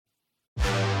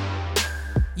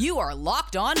You are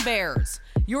Locked On Bears,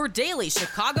 your daily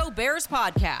Chicago Bears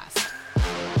podcast.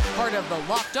 Part of the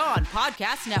Locked On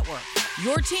Podcast Network,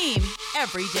 your team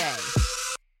every day.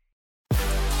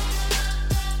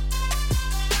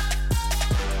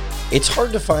 It's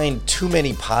hard to find too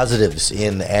many positives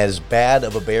in as bad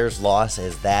of a Bears loss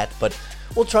as that, but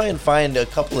we'll try and find a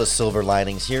couple of silver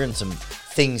linings here and some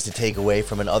things to take away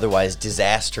from an otherwise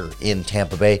disaster in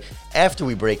Tampa Bay after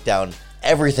we break down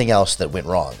everything else that went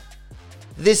wrong.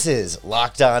 This is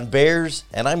Locked On Bears,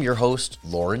 and I'm your host,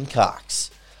 Lauren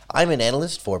Cox. I'm an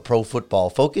analyst for Pro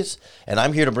Football Focus, and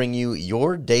I'm here to bring you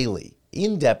your daily,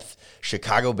 in-depth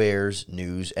Chicago Bears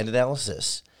news and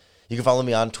analysis. You can follow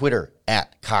me on Twitter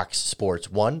at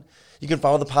CoxSports1. You can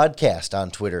follow the podcast on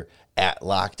Twitter at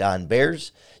Locked On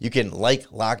Bears. You can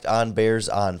like Locked On Bears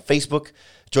on Facebook.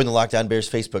 Join the Locked On Bears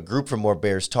Facebook group for more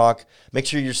Bears talk. Make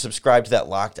sure you're subscribed to that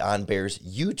Locked On Bears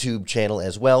YouTube channel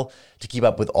as well to keep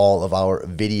up with all of our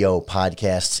video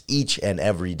podcasts each and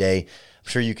every day. I'm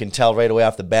sure you can tell right away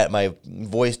off the bat my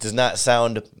voice does not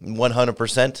sound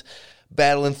 100%.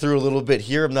 Battling through a little bit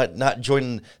here. I'm not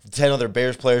joining the 10 other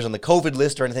Bears players on the COVID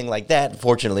list or anything like that,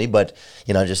 fortunately, but,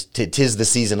 just tis the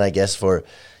season, I guess, for,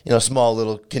 small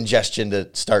little congestion to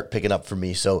start picking up for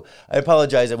me. So I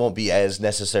apologize. It won't be as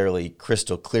necessarily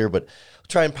crystal clear, but I'll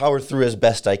try and power through as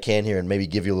best I can here and maybe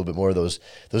give you a little bit more of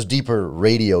those deeper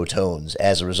radio tones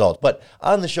as a result. But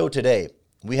on the show today,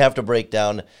 we have to break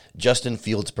down Justin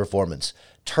Fields' performance.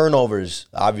 Turnovers,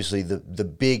 obviously, the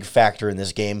big factor in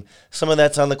this game. Some of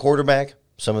that's on the quarterback.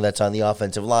 Some of that's on the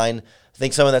offensive line. I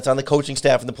think some of that's on the coaching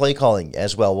staff and the play calling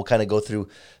as well. We'll kind of go through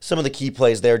some of the key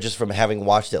plays there just from having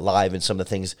watched it live and some of the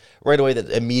things right away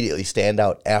that immediately stand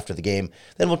out after the game.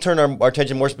 Then we'll turn our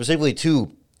attention more specifically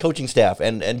to coaching staff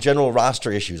and general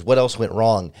roster issues. What else went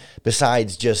wrong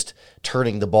besides just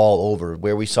turning the ball over,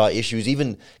 where we saw issues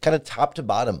even kind of top to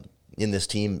bottom in this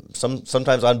team,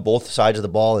 sometimes on both sides of the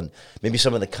ball, and maybe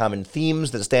some of the common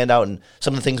themes that stand out and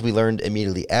some of the things we learned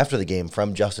immediately after the game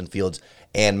from Justin Fields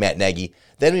and Matt Nagy.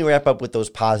 Then we wrap up with those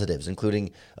positives,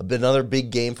 including another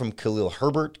big game from Khalil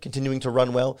Herbert continuing to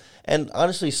run well, and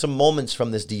honestly some moments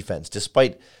from this defense,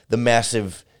 despite the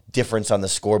massive difference on the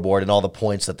scoreboard and all the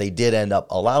points that they did end up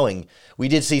allowing. We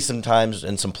did see some times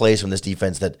and some plays from this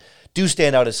defense that do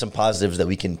stand out as some positives that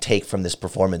we can take from this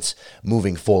performance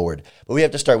moving forward. But we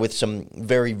have to start with some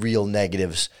very real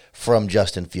negatives from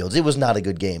Justin Fields. It was not a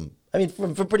good game. I mean,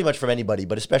 from pretty much from anybody,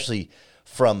 but especially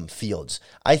from Fields.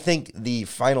 I think the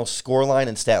final score line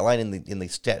and stat line in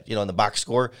the box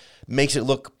score makes it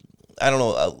look, I don't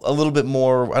know, a little bit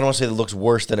more. I don't want to say that it looks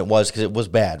worse than it was, because it was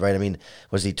bad, right? I mean,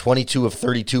 was he 22 of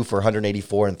 32 for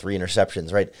 184 and 3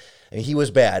 interceptions, right? I mean, he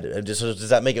was bad. Does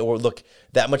that make it look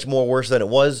that much more worse than it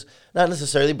was? Not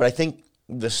necessarily, but I think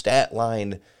the stat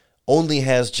line only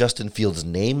has Justin Fields'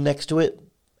 name next to it,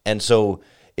 and so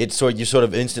you sort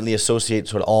of instantly associate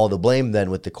sort of all the blame then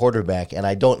with the quarterback, and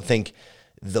I don't think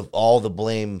all the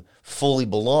blame fully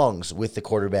belongs with the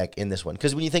quarterback in this one.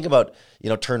 Because when you think about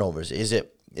turnovers, is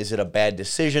it a bad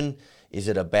decision? Is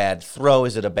it a bad throw?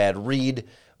 Is it a bad read?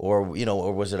 Or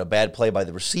was it a bad play by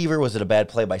the receiver? Was it a bad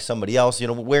play by somebody else?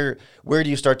 Where do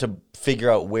you start to figure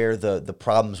out where the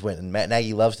problems went? And Matt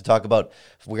Nagy loves to talk about,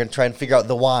 we're going to try and figure out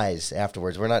the whys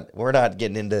afterwards. We're not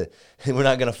getting into, we're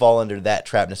not going to fall under that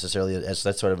trap necessarily as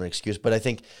that's sort of an excuse. But I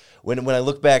think when I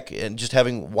look back and just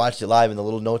having watched it live and the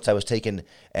little notes I was taking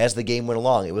as the game went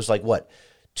along, it was like, 2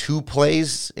 or 3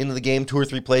 plays into the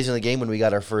game when we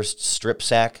got our first strip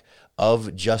sack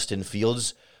of Justin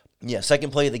Fields. Yeah,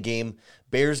 second play of the game,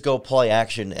 Bears go play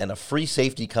action, and a free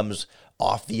safety comes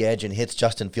off the edge and hits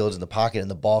Justin Fields in the pocket, and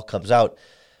the ball comes out.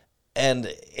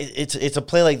 And it's a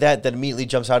play like that immediately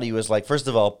jumps out at you as, like, first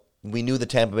of all, we knew the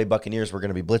Tampa Bay Buccaneers were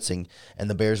going to be blitzing, and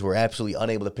the Bears were absolutely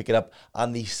unable to pick it up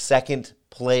on the second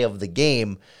play of the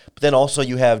game. But then also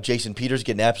you have Jason Peters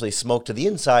getting absolutely smoked to the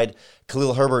inside,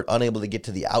 Khalil Herbert unable to get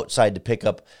to the outside to pick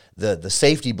up the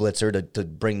safety blitzer to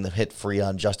bring the hit free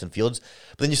on Justin Fields.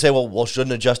 But then you say, well,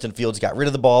 shouldn't have Justin Fields got rid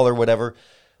of the ball or whatever?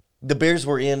 The Bears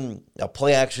were in a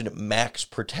play-action max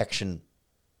protection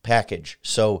package.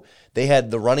 So they had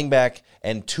the running back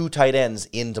and 2 tight ends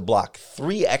in to block,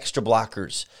 3 extra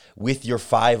blockers with your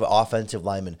 5 offensive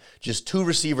linemen, just 2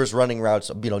 receivers running routes,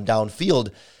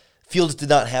 downfield. Fields did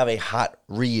not have a hot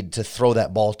read to throw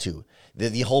that ball to.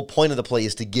 The whole point of the play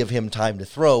is to give him time to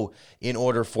throw in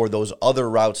order for those other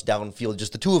routes downfield,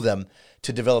 just the 2 of them,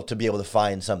 to develop to be able to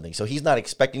find something. So he's not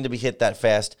expecting to be hit that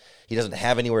fast. He doesn't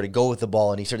have anywhere to go with the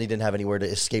ball, and he certainly didn't have anywhere to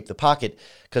escape the pocket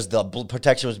because the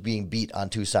protection was being beat on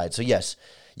 2 sides. So yes,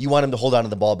 you want him to hold on to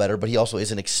the ball better, but he also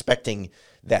isn't expecting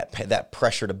that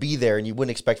pressure to be there, and you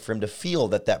wouldn't expect for him to feel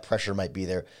that pressure might be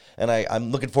there. And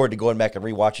I'm looking forward to going back and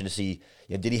rewatching to see,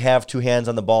 did he have two hands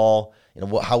on the ball?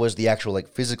 How was the actual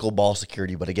physical ball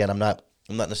security? But again, I'm not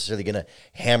necessarily going to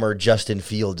hammer Justin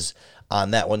Fields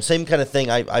on that one. Same kind of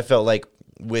thing I felt like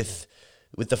with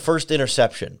the first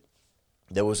interception.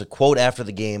 There was a quote after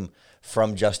the game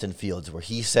from Justin Fields where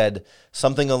he said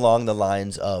something along the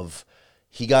lines of,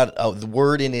 he got the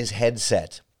word in his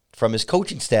headset from his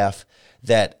coaching staff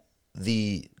that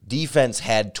the defense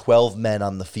had 12 men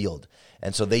on the field.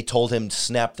 And so they told him to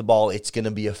snap the ball. It's going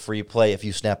to be a free play if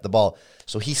you snap the ball.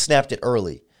 So he snapped it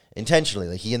early,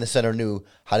 intentionally. He and the center knew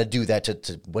how to do that,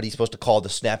 to what he's supposed to call to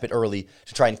snap it early,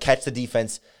 to try and catch the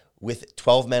defense with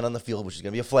 12 men on the field, which is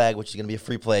going to be a flag, which is going to be a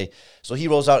free play. So he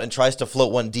rolls out and tries to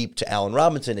float one deep to Allen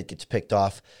Robinson. It gets picked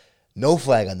off. No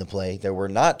flag on the play. There were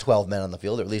not 12 men on the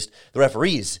field, or at least the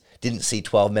referees didn't see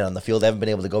 12 men on the field. They haven't been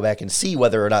able to go back and see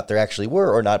whether or not there actually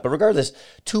were or not. But regardless,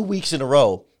 2 weeks in a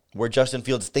row where Justin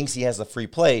Fields thinks he has a free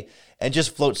play and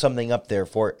just floats something up there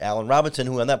for Allen Robinson,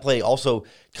 who on that play also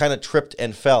kind of tripped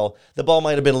and fell. The ball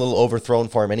might have been a little overthrown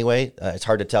for him anyway. It's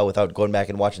hard to tell without going back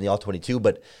and watching the All-22,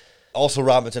 but also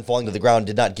Robinson falling to the ground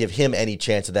did not give him any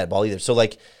chance of that ball either. So,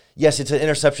 yes, it's an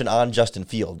interception on Justin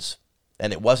Fields,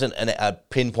 and it wasn't a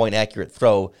pinpoint accurate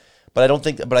throw, but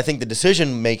I think the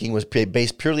decision making was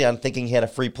based purely on thinking he had a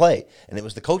free play, and it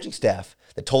was the coaching staff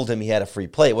that told him he had a free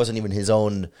play. It wasn't even his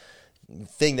own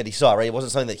thing that he saw, right? It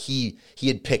wasn't something that he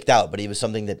had picked out, but it was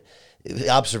something that,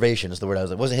 observation is the word I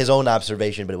was. It wasn't his own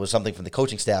observation, but it was something from the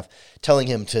coaching staff telling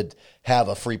him to have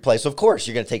a free play. So of course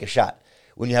you're going to take a shot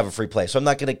when you have a free play. So I'm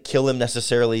not going to kill him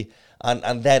necessarily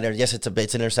on that. Yes, it's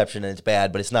an interception and it's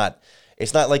bad, but it's not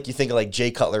like you think of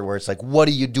Jay Cutler where it's what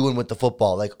are you doing with the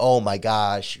football? Oh my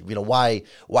gosh, why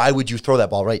would you throw that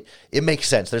ball, right? It makes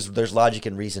sense. There's logic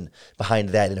and reason behind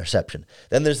that interception.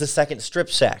 Then there's the second strip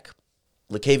sack.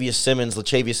 Latavius Simmons,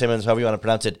 however you want to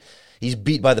pronounce it, he's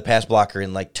beat by the pass blocker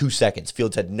in 2 seconds.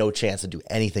 Fields had no chance to do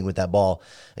anything with that ball.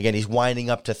 Again, he's winding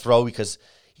up to throw because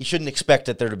he shouldn't expect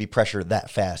that there to be pressure that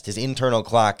fast. His internal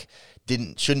clock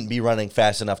shouldn't be running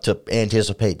fast enough to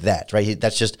anticipate that, right?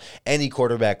 That's just, any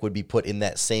quarterback would be put in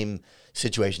that same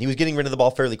situation. He was getting rid of the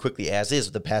ball fairly quickly as is.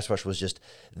 The pass rush was just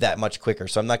that much quicker.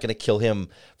 So I'm not going to kill him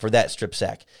for that strip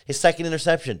sack. His second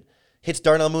interception hits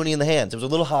Darnell Mooney in the hands. It was a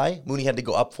little high. Mooney had to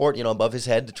go up for it, above his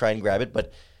head to try and grab it,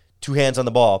 but 2 hands on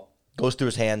the ball, goes through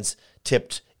his hands,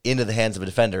 tipped into the hands of a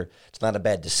defender. It's not a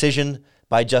bad decision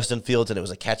by Justin Fields, and it was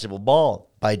a catchable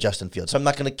ball by Justin Fields. So I'm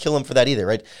not going to kill him for that either,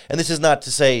 right? And this is not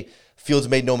to say Fields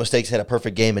made no mistakes, had a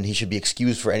perfect game, and he should be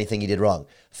excused for anything he did wrong.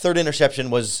 Third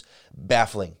interception was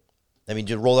baffling.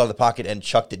 Just rolled out of the pocket and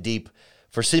chucked it deep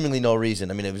for seemingly no reason.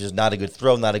 It was just not a good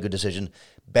throw, not a good decision.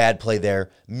 Bad play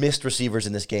there. Missed receivers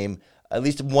in this game. At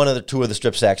least one of the 2 of the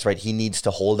strip sacks, right? He needs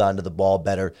to hold on to the ball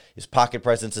better. His pocket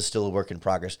presence is still a work in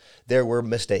progress. There were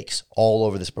mistakes all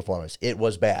over this performance. It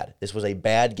was bad. This was a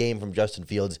bad game from Justin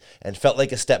Fields and felt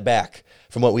like a step back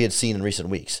from what we had seen in recent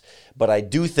weeks. But I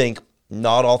do think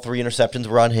not all 3 interceptions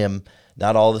were on him.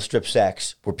 Not all the strip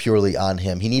sacks were purely on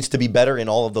him. He needs to be better in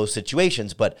all of those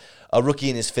situations, but a rookie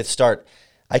in his 5th start,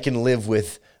 I can live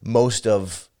with most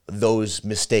of those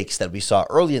mistakes that we saw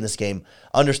early in this game,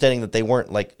 understanding that they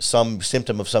weren't some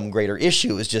symptom of some greater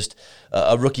issue. It's just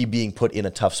a rookie being put in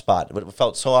a tough spot. But it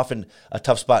felt so often a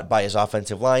tough spot by his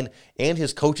offensive line and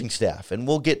his coaching staff. And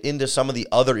we'll get into some of the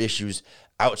other issues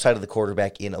outside of the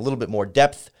quarterback in a little bit more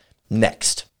depth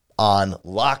next on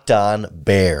Locked On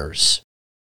Bears.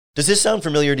 Does this sound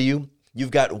familiar to you?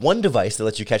 You've got one device that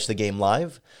lets you catch the game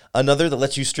live, another that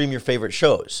lets you stream your favorite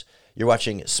shows. You're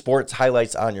watching sports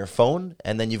highlights on your phone,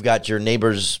 and then you've got your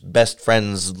neighbor's best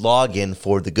friend's login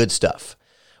for the good stuff.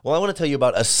 Well, I want to tell you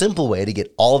about a simple way to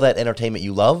get all that entertainment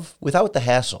you love without the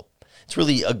hassle. It's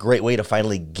really a great way to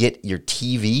finally get your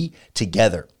TV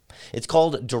together. It's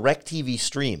called DirecTV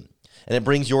Stream, and it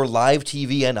brings your live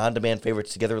TV and on-demand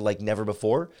favorites together like never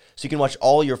before, so you can watch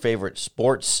all your favorite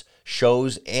sports,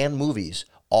 shows, and movies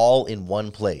all in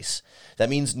one place. That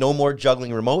means no more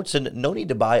juggling remotes and no need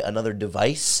to buy another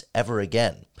device ever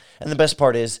again. And the best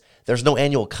part is there's no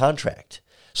annual contract.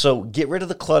 So get rid of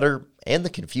the clutter and the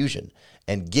confusion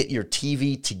and get your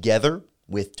TV together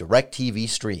with DirecTV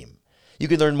Stream. You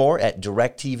can learn more at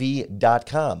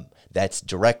directtv.com. That's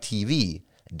directtv.com.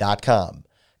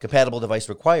 Compatible device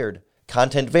required.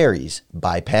 Content varies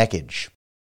by package.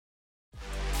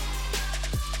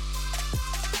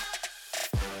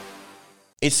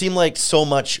 It seemed like so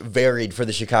much varied for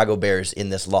the Chicago Bears in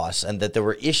this loss, and that there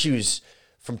were issues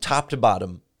from top to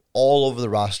bottom all over the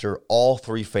roster, all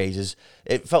 3 phases.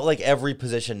 It felt like every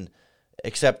position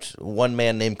except one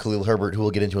man named Khalil Herbert, who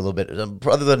we'll get into a little bit.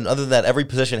 Other than that, every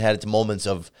position had its moments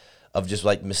of just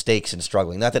like mistakes and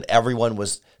struggling. Not that everyone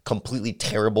was completely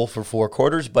terrible for 4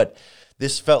 quarters, but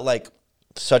this felt like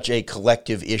such a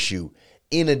collective issue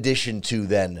in addition to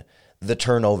then the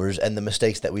turnovers and the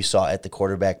mistakes that we saw at the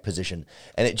quarterback position.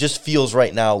 And it just feels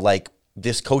right now like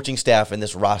this coaching staff and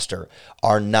this roster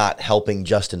are not helping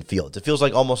Justin Fields. It feels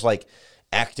like almost like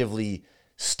actively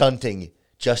stunting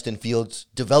Justin Fields'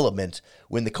 development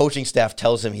when the coaching staff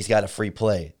tells him he's got a free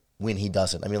play when he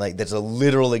doesn't. I mean, like, that's a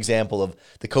literal example of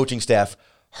the coaching staff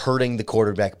hurting the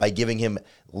quarterback by giving him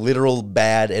literal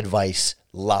bad advice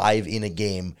live in a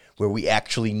game where we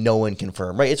actually know and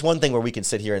confirm, right? It's one thing where we can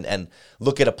sit here and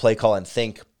look at a play call and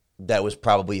think that was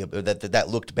probably, that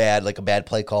looked bad, like a bad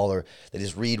play call, or that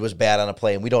his read was bad on a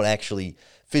play, and we don't actually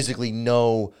physically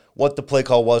know what the play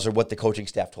call was or what the coaching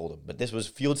staff told him. But this was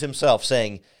Fields himself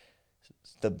saying,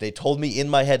 they told me in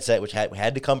my headset, which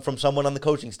had to come from someone on the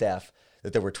coaching staff,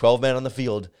 that there were 12 men on the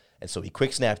field, and so he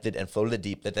quick snapped it and floated it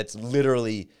deep. That's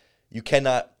literally, you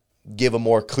cannot give a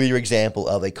more clear example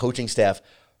of a coaching staff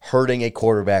hurting a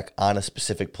quarterback on a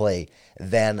specific play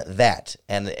than that.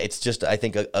 And it's just, I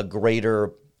think, a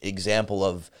greater example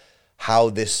of how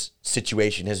this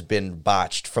situation has been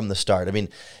botched from the start. I mean,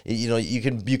 you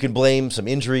can blame some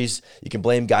injuries, you can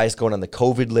blame guys going on the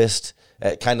COVID list,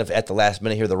 kind of at the last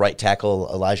minute here, the right tackle,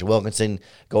 Elijah Wilkinson,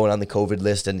 going on the COVID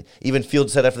list. And even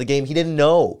Fields said after the game, he didn't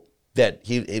know that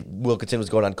Wilkinson was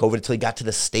going on COVID until he got to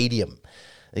the stadium.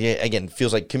 Again,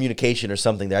 feels like communication or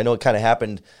something there. I know it kind of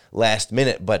happened last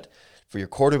minute, but for your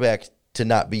quarterback to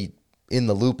not be in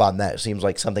the loop on that, seems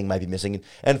like something might be missing.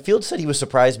 And Fields said he was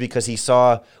surprised because he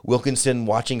saw Wilkinson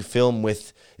watching film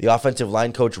with the offensive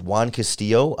line coach Juan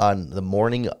Castillo on the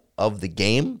morning of the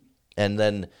game, and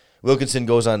then Wilkinson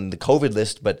goes on the COVID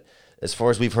list. But as far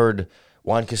as we've heard,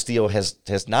 Juan Castillo has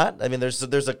not. I mean, there's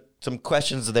some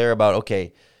questions there about,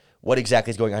 okay, what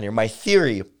exactly is going on here? My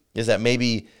theory is that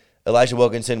maybe Elijah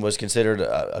Wilkinson was considered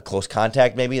a close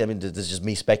contact, maybe. I mean, this is just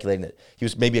me speculating that he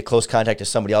was maybe a close contact to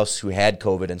somebody else who had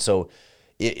COVID. And so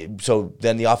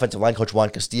then the offensive line coach, Juan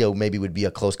Castillo, maybe would be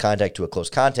a close contact to a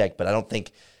close contact. But I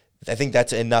think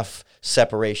that's enough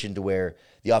separation to where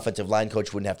the offensive line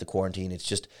coach wouldn't have to quarantine. It's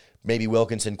just maybe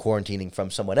Wilkinson quarantining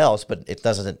from someone else, but it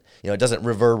doesn't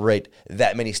reverberate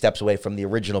that many steps away from the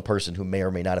original person who may or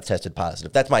may not have tested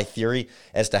positive. That's my theory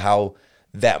as to how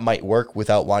that might work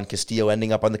without Juan Castillo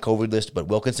ending up on the COVID list, but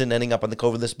Wilkinson ending up on the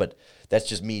COVID list. But that's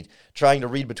just me trying to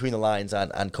read between the lines on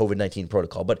COVID-19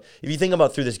 protocol. But if you think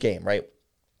about through this game, right,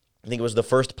 I think it was the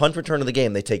first punt return of the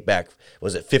game they take back,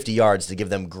 was it 50 yards to give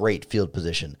them great field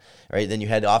position, right? Then you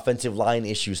had offensive line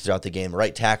issues throughout the game,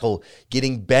 right tackle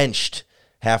getting benched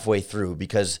halfway through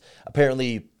because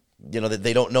apparently,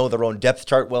 they don't know their own depth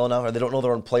chart well enough, or they don't know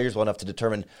their own players well enough to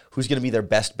determine who's going to be their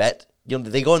best bet.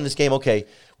 They go in this game, okay,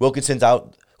 Wilkinson's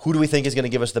out. Who do we think is going to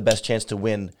give us the best chance to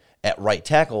win at right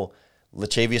tackle?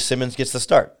 Latavius Simmons gets the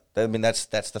start. I mean, that's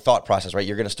the thought process, right?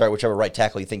 You're going to start whichever right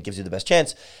tackle you think gives you the best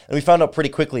chance. And we found out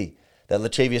pretty quickly that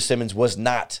Latavius Simmons was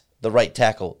not the right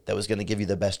tackle that was going to give you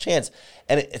the best chance.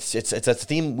 And it's a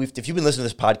theme. If you've been listening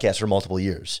to this podcast for multiple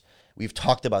years, we've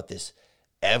talked about this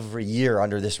every year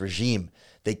under this regime.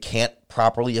 They can't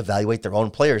properly evaluate their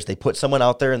own players. They put someone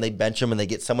out there and they bench them and they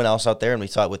get someone else out there. And we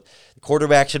saw it with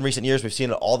quarterbacks in recent years. We've seen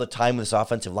it all the time with this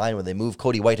offensive line where they move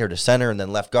Cody Whitehair to center and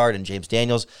then left guard and James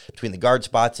Daniels between the guard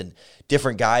spots and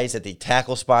different guys at the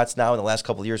tackle spots now in the last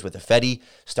couple of years with Ifedi,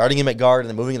 starting him at guard and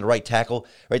then moving him to right tackle.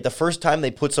 Right, the first time they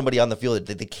put somebody on the field,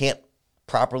 they can't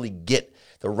properly get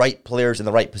the right players in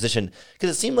the right position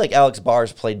because it seemed like Alex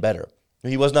Bars played better.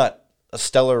 He was not a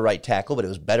stellar right tackle, but it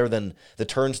was better than the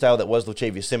turnstile that was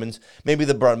Latavius Simmons. Maybe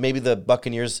the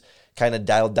Buccaneers kind of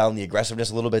dialed down the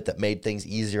aggressiveness a little bit that made things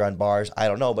easier on Bars. I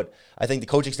don't know, but I think the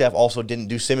coaching staff also didn't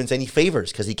do Simmons any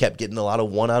favors because he kept getting a lot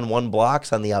of one-on-one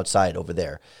blocks on the outside over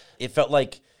there. It felt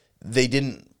like they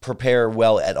didn't prepare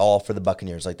well at all for the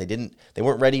Buccaneers. Like they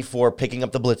weren't ready for picking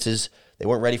up the blitzes. They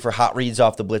weren't ready for hot reads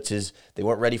off the blitzes. They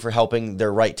weren't ready for helping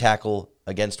their right tackle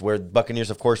against where the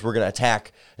Buccaneers, of course, were going to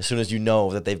attack as soon as you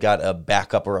know that they've got a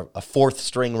backup or a fourth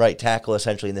string right tackle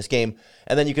essentially in this game.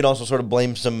 And then you can also sort of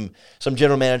blame some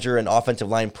general manager and offensive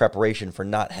line preparation for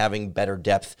not having better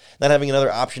depth, not having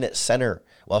another option at center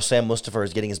while Sam Mustipher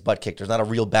is getting his butt kicked. There's not a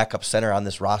real backup center on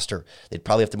this roster. They'd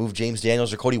probably have to move James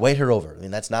Daniels or Cody Whitehair over. I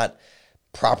mean, that's not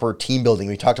proper team building.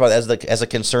 We talked about it as a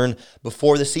concern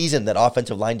before the season, that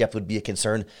offensive line depth would be a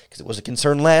concern, because it was a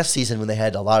concern last season when they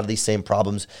had a lot of these same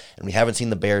problems, and we haven't seen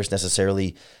the Bears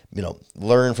necessarily,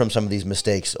 learn from some of these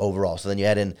mistakes overall. So then you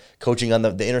add in coaching on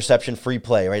the interception-free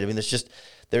play, right? I mean,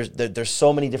 there's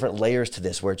so many different layers to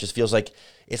this where it just feels like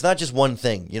it's not just one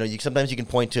thing. Sometimes you can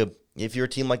point to, if you're a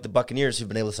team like the Buccaneers who've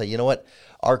been able to say, you know what,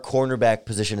 our cornerback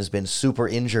position has been super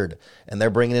injured, and they're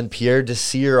bringing in Pierre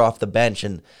Desir off the bench,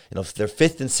 and their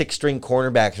fifth and sixth string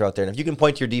cornerbacks are out there. And if you can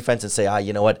point to your defense and say,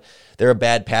 you know what, they're a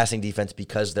bad passing defense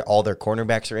because all their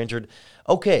cornerbacks are injured,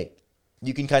 okay.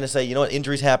 You can kind of say, you know what,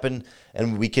 injuries happen,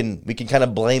 and we can kind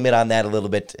of blame it on that a little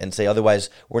bit and say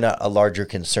otherwise we're not a larger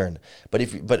concern. But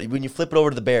when you flip it over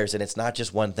to the Bears, and it's not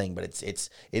just one thing, but it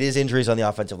is injuries on the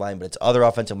offensive line, but it's other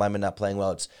offensive linemen not playing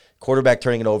well. It's quarterback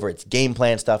turning it over. It's game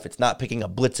plan stuff. It's not picking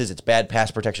up blitzes. It's bad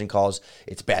pass protection calls.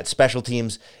 It's bad special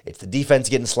teams. It's the defense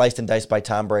getting sliced and diced by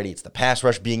Tom Brady. It's the pass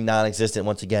rush being non-existent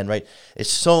once again, right? It's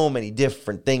so many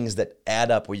different things that add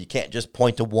up where you can't just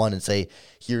point to one and say,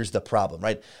 here's the problem,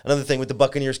 right? Another thing with the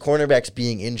Buccaneers cornerbacks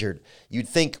being injured, you'd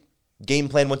think game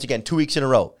plan once again, 2 weeks in a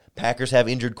row. Packers have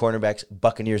injured cornerbacks.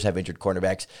 Buccaneers have injured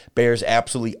cornerbacks. Bears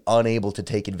absolutely unable to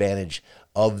take advantage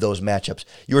of those matchups.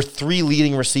 Your three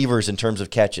leading receivers in terms of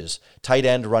catches: tight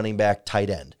end, running back, tight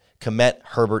end. Kmet,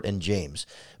 Herbert, and James.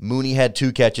 Mooney had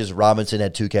 2 catches. Robinson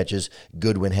had 2 catches.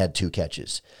 Goodwin had 2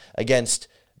 catches. Against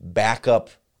backup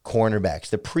cornerbacks,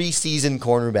 the preseason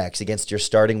cornerbacks against your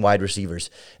starting wide receivers.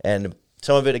 And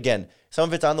some of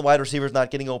it's on the wide receivers not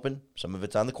getting open. Some of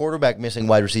it's on the quarterback missing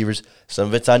wide receivers. Some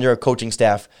of it's on your coaching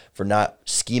staff for not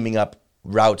scheming up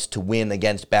routes to win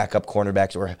against backup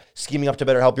cornerbacks, or scheming up to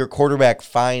better help your quarterback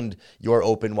find your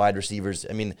open wide receivers.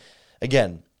 I mean,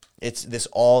 again, it's this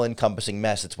all-encompassing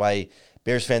mess. It's why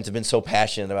Bears fans have been so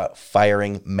passionate about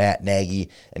firing Matt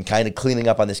Nagy and kind of cleaning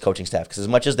up on this coaching staff, because as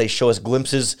much as they show us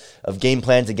glimpses of game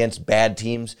plans against bad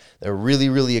teams, they're really,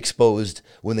 really exposed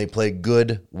when they play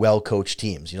good, well-coached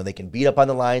teams. They can beat up on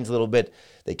the lines a little bit.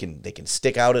 They can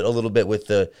stick out it a little bit with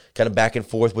the kind of back and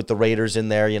forth with the Raiders in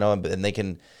there, and they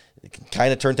can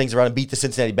kind of turn things around and beat the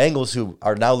Cincinnati Bengals, who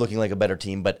are now looking like a better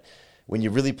team. But when you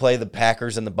really play the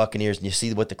Packers and the Buccaneers and you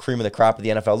see what the cream of the crop of the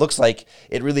NFL looks like,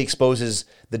 it really exposes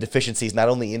the deficiencies not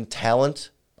only in talent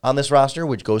on this roster,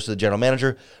 which goes to the general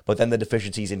manager, but then the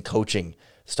deficiencies in coaching.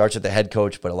 Starts at the head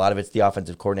coach, but a lot of it's the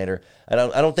offensive coordinator. I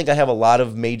don't think I have a lot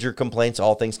of major complaints,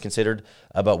 all things considered,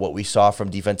 about what we saw from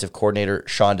defensive coordinator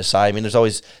Sean Desai. I mean, there's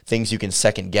always things you can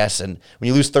second guess, and when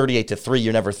you lose 38-3,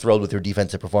 you're never thrilled with your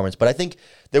defensive performance. But I think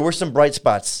there were some bright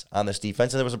spots on this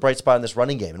defense, and there was a bright spot in this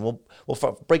running game, and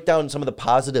we'll break down some of the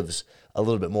positives a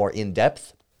little bit more in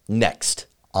depth next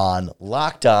on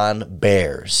Locked On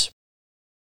Bears.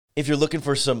 If you're looking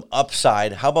for some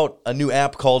upside, how about a new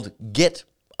app called Get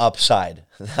Upside?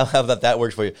 How about that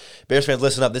works for you? Bears fans,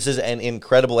 listen up. This is an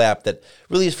incredible app that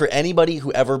really is for anybody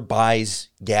who ever buys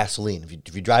gasoline.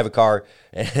 If you drive a car,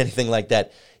 anything like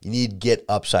that, you need Get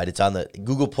Upside. It's on the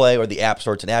Google Play or the App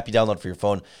Store. It's an app you download for your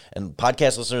phone. And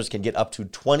podcast listeners can get up to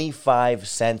 25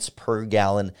 cents per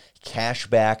gallon cash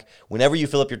back whenever you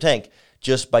fill up your tank,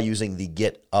 just by using the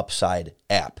Get Upside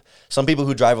app. Some people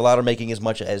who drive a lot are making as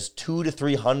much as $200 to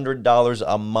 $300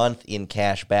 a month in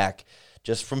cash back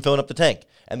just from filling up the tank.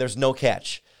 And there's no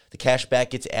catch. The cash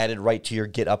back gets added right to your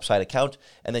Get Upside account,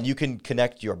 and then you can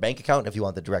connect your bank account if you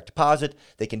want the direct deposit.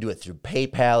 They can do it through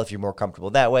PayPal if you're more comfortable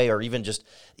that way, or even just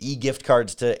e-gift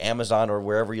cards to Amazon or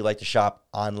wherever you like to shop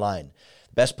online.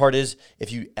 The best part is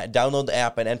if you download the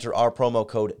app and enter our promo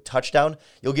code TOUCHDOWN,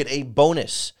 you'll get a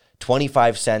bonus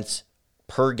 25 cents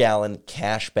per gallon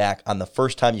cash back on the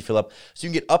first time you fill up. So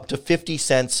you can get up to 50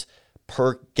 cents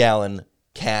per gallon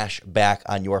cash back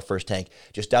on your first tank.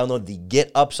 Just download the Get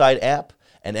Upside app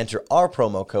and enter our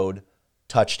promo code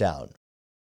TOUCHDOWN.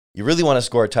 You really want to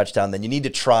score a touchdown, then you need to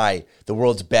try the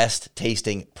world's best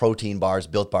tasting protein bars,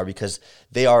 Built Bar, because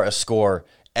they are a score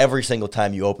every single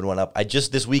time you open one up. I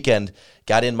just this weekend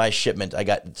got in my shipment. I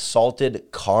got salted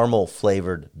caramel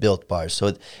flavored Built Bars.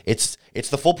 So it's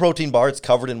the full protein bar. It's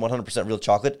covered in 100% real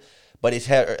chocolate, but it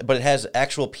has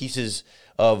actual pieces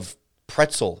of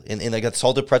pretzel, and I got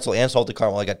salted pretzel and salted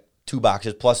caramel. I got 2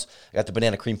 boxes, plus I got the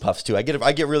banana cream puffs too. I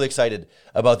get really excited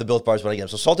about the Built Bars when I get them.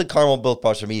 So salted caramel Built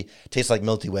Bars for me tastes like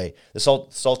Milky Way. The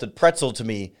salted pretzel to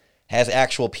me has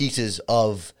actual pieces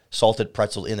of salted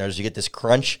pretzel in there. So you get this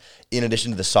crunch in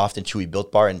addition to the soft and chewy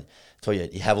Built Bar. And so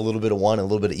you have a little bit of one and a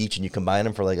little bit of each, and you combine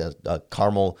them for like a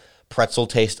caramel pretzel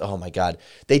taste. Oh my God.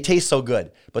 They taste so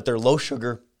good, but they're low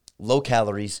sugar, low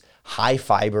calories, high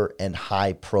fiber, and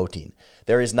high protein.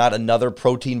 There is not another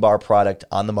protein bar product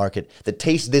on the market that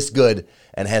tastes this good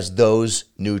and has those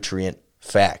nutrient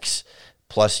facts.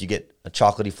 Plus, you get a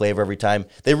chocolatey flavor every time.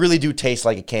 They really do taste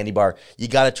like a candy bar. You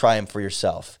got to try them for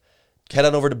yourself. Head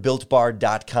on over to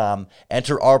BuiltBar.com,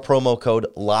 enter our promo code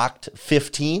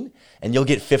LOCKED15, and you'll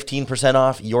get 15%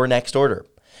 off your next order.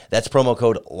 That's promo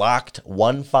code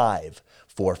LOCKED15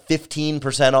 for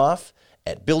 15% off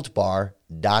at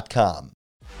BuiltBar.com.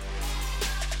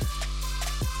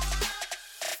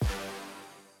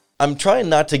 I'm trying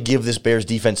not to give this Bears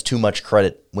defense too much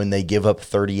credit when they give up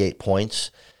 38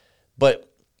 points, but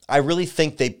I really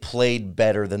think they played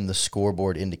better than the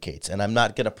scoreboard indicates, and I'm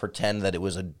not going to pretend that it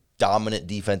was a dominant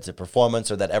defensive performance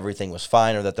or that everything was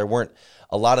fine or that there weren't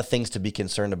a lot of things to be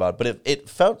concerned about. But it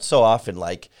felt so often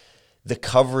like the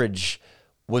coverage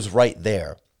was right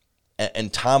there.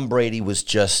 And Tom Brady was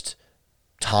just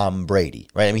Tom Brady,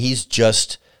 right? I mean, he's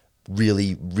just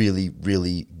really, really,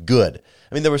 really good.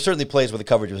 I mean, there were certainly plays where the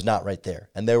coverage was not right there.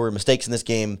 And there were mistakes in this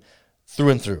game through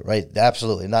and through, right?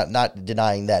 Absolutely. Not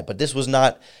denying that. But this was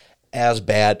not as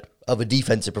bad of a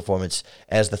defensive performance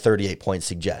as the 38 points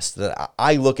suggests. That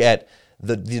I look at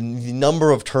the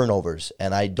number of turnovers,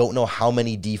 and I don't know how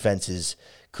many defenses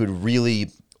could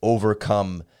really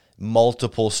overcome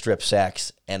multiple strip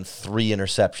sacks and 3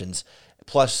 interceptions,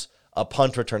 plus a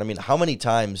punt return. I mean, how many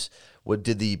times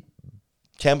did the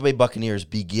Tampa Bay Buccaneers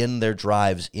begin their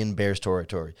drives in Bears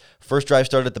territory? First drive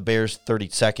started at the Bears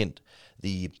 32nd.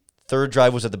 The third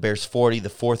drive was at the Bears 40. The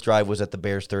fourth drive was at the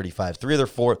Bears 35. Three of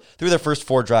their first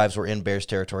 4 drives were in Bears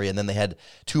territory, and then they had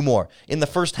 2 more. In the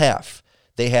first half,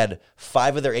 they had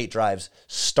 5 of their 8 drives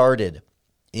started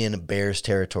in Bears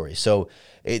territory. So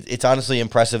it's honestly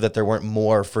impressive that there weren't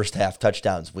more first half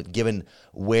touchdowns, given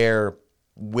where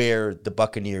the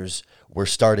Buccaneers were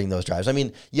starting those drives. I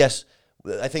mean, yes,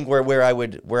 I think where I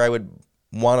would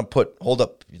want to hold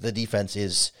up the defense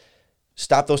is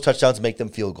stop those touchdowns and make them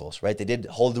field goals, right? They did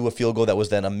hold to a field goal that was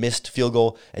then a missed field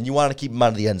goal, and you want to keep them out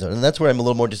of the end zone. And that's where I'm a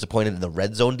little more disappointed in the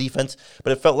red zone defense.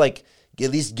 But it felt like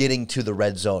at least getting to the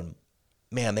red zone,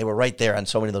 man, they were right there on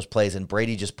so many of those plays, and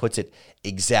Brady just puts it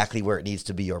exactly where it needs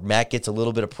to be. Or Matt gets a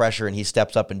little bit of pressure, and he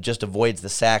steps up and just avoids the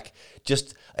sack.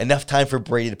 Just enough time for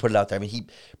Brady to put it out there. I mean,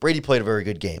 Brady played a very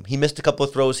good game. He missed a couple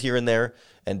of throws here and there,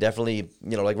 and definitely,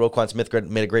 like Roquan Smith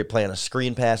made a great play on a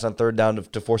screen pass on third down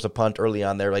to force a punt early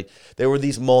on there. Like, there were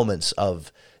these moments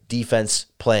of defense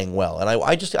playing well. And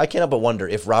I can't help but wonder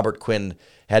if Robert Quinn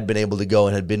had been able to go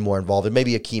and had been more involved, and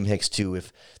maybe Akeem Hicks too,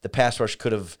 if the pass rush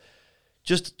could have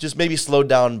just maybe slowed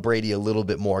down Brady a little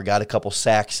bit more, got a couple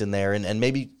sacks in there, and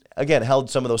maybe, again, held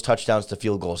some of those touchdowns to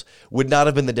field goals, would not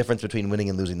have been the difference between winning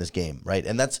and losing this game, right?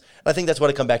 And I think that's what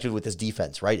I come back to with this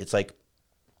defense, right? It's like,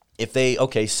 if they,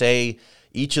 say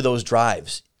each of those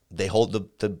drives, they hold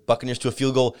the Buccaneers to a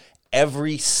field goal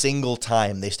every single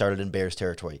time they started in Bears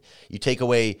territory. You take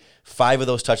away 5 of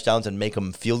those touchdowns and make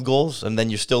them field goals, and then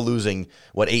you're still losing,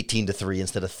 18-3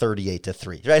 instead of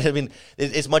 38-3, right? I mean,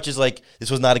 as much as like this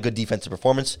was not a good defensive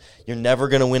performance, you're never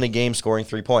going to win a game scoring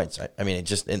 3 points. I mean, it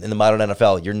just in the modern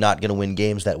NFL, you're not going to win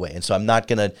games that way. And so I'm not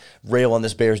going to rail on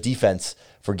this Bears defense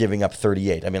for giving up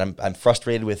 38. I mean, I'm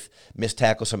frustrated with missed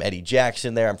tackles from Eddie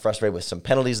Jackson there. I'm frustrated with some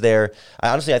penalties there.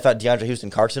 I thought DeAndre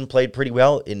Houston-Carson played pretty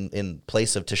well in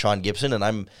place of Tashawn Gibson, and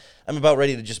I'm about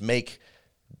ready to just make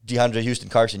DeAndre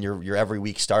Houston-Carson your every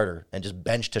week starter and just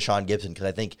bench Tashawn Gibson, because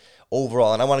I think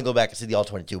overall, and I want to go back and see the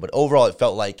All-22, but overall it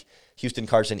felt like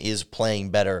Houston-Carson is playing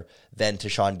better than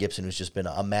Tashawn Gibson, who's just been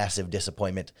a massive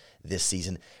disappointment this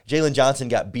season. Jalen Johnson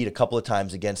got beat a couple of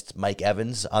times against Mike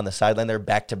Evans on the sideline there,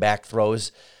 back-to-back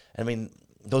throws. I mean,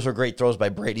 those were great throws by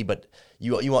Brady, but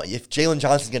you want, if Jalen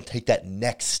Johnson's going to take that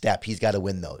next step, he's got to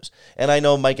win those. And I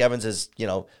know Mike Evans is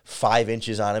 5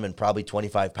 inches on him and probably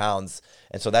 25 pounds,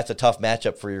 and so that's a tough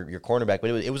matchup for your cornerback. But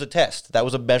it was a test. That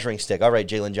was a measuring stick. All right,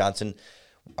 Jalen Johnson,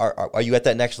 are you at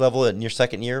that next level in your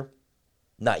second year?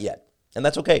 Not yet. And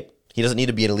that's okay. He doesn't need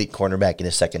to be an elite cornerback in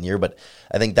his second year, but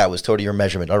I think that was totally your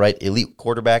measurement. All right, elite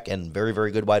quarterback and very,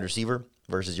 very good wide receiver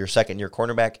versus your second-year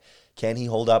cornerback. Can he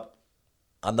hold up?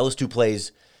 On those 2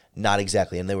 plays, not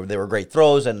exactly. And they were great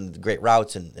throws and great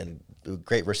routes and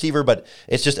great receiver, but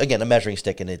it's just, again, a measuring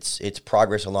stick, and it's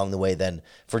progress along the way then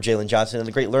for Jalen Johnson, and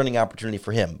a great learning opportunity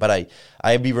for him. But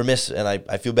I'd be remiss, and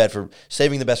I feel bad for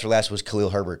saving the best for last, was Khalil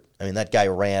Herbert. I mean, that guy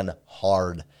ran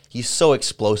hard. He's so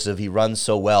explosive. He runs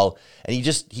so well, and he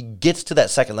gets to that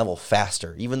second level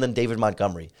faster, even than David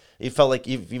Montgomery. It felt like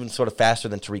even sort of faster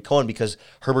than Tariq Cohen, because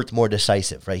Herbert's more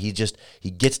decisive, right? He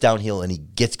gets downhill and he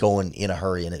gets going in a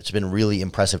hurry, and it's been really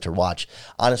impressive to watch.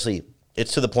 Honestly,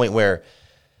 it's to the point where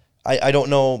I don't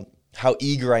know how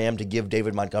eager I am to give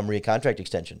David Montgomery a contract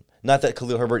extension. Not that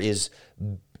Khalil Herbert is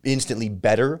instantly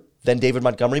better than David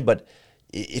Montgomery, but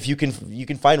if you can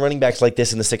find running backs like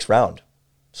this in the 6th round,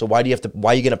 So why are you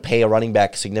going to pay a running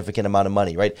back a significant amount of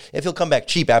money, right? If he'll come back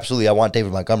cheap, absolutely, I want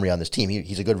David Montgomery on this team.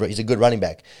 He's a good running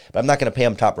back. But I'm not going to pay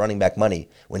him top running back money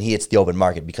when he hits the open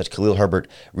market because Khalil Herbert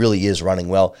really is running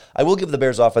well. I will give the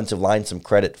Bears offensive line some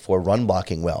credit for run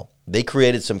blocking well. They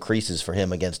created some creases for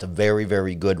him against a very,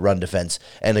 very good run defense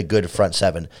and a good front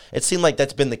seven. It seemed like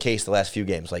that's been the case the last few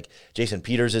games. Like Jason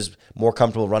Peters is more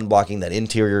comfortable run blocking. That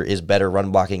interior is better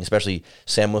run blocking, especially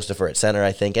Sam Mustipher at center,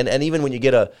 I think. And even when you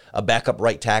get a backup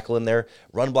right tackle in there,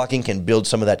 run blocking can build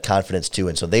some of that confidence too.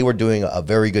 And so they were doing a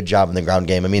very good job in the ground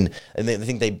game. I mean, and I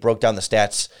think they broke down the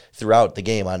stats throughout the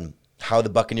game on how the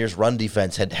Buccaneers' run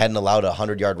defense hadn't allowed a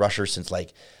 100-yard rusher since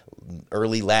like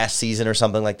early last season or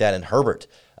something like that. And Herbert,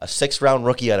 a 6th-round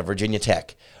rookie out of Virginia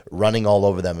Tech, running all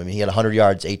over them. I mean, he had 100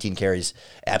 yards, 18 carries.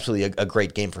 Absolutely a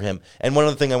great game for him. And one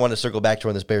other thing I want to circle back to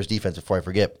on this Bears defense before I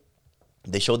forget,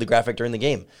 they showed the graphic during the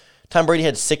game. Tom Brady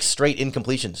had 6 straight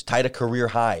incompletions, tied a career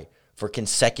high for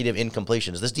consecutive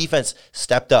incompletions. This defense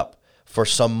stepped up for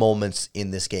some moments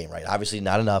in this game, right? Obviously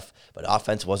not enough, but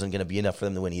offense wasn't going to be enough for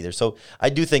them to win either. So I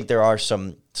do think there are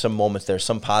some moments there,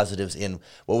 some positives in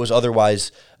what was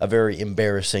otherwise a very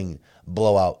embarrassing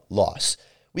blowout loss.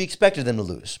 We expected them to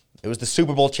lose. It was the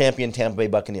Super Bowl champion Tampa Bay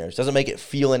Buccaneers. Doesn't make it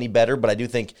feel any better, but I do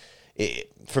think,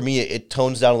 for me, it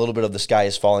tones down a little bit of the sky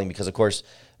is falling because, of course,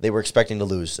 they were expecting to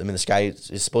lose. I mean, the sky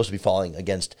is supposed to be falling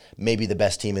against maybe the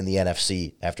best team in the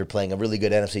NFC after playing a really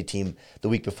good NFC team the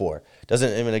week before.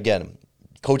 Again,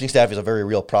 coaching staff is a very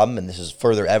real problem, and this is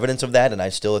further evidence of that, and I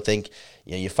still think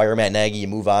you fire Matt Nagy, you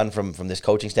move on from this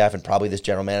coaching staff and probably this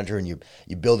general manager, and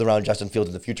you build around Justin Fields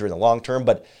in the future in the long term,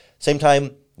 but same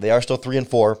time, they are still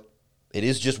 3-4. It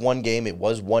is just one game. It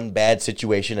was one bad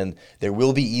situation, and there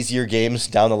will be easier games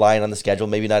down the line on the schedule,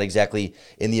 maybe not exactly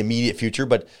in the immediate future,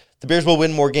 but the Bears will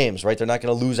win more games, right? They're not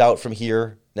going to lose out from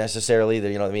here necessarily.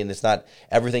 It's not,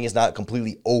 everything is not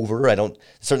completely over. It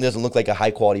certainly doesn't look like a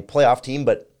high-quality playoff team,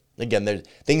 but again,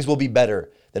 things will be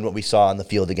better than what we saw on the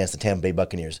field against the Tampa Bay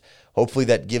Buccaneers. Hopefully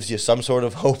that gives you some sort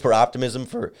of hope or optimism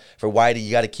for why you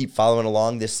got to keep following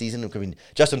along this season. I mean,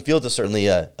 Justin Fields is certainly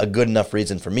a good enough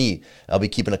reason for me. I'll be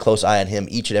keeping a close eye on him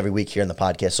each and every week here in the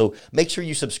podcast. So make sure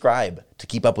you subscribe to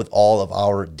keep up with all of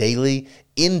our daily,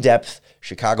 in-depth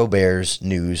Chicago Bears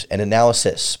news and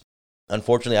analysis.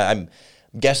 Unfortunately, I'm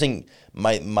guessing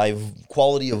my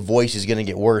quality of voice is going to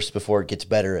get worse before it gets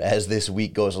better as this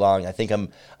week goes along. I think I'm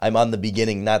on the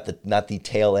beginning, not the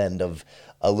tail end of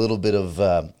a little bit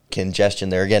of congestion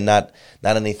there. Again, not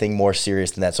anything more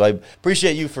serious than that. So I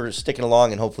appreciate you for sticking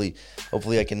along, and hopefully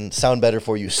I can sound better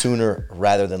for you sooner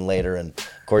rather than later. And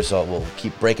of course, we'll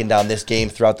keep breaking down this game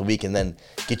throughout the week and then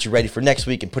get you ready for next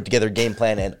week and put together a game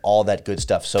plan and all that good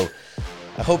stuff. So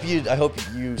I hope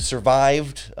you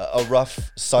survived a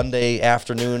rough Sunday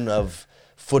afternoon of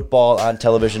football on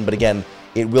television. But again,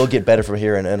 it will get better from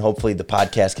here, and hopefully the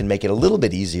podcast can make it a little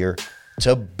bit easier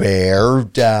to bear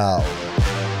down.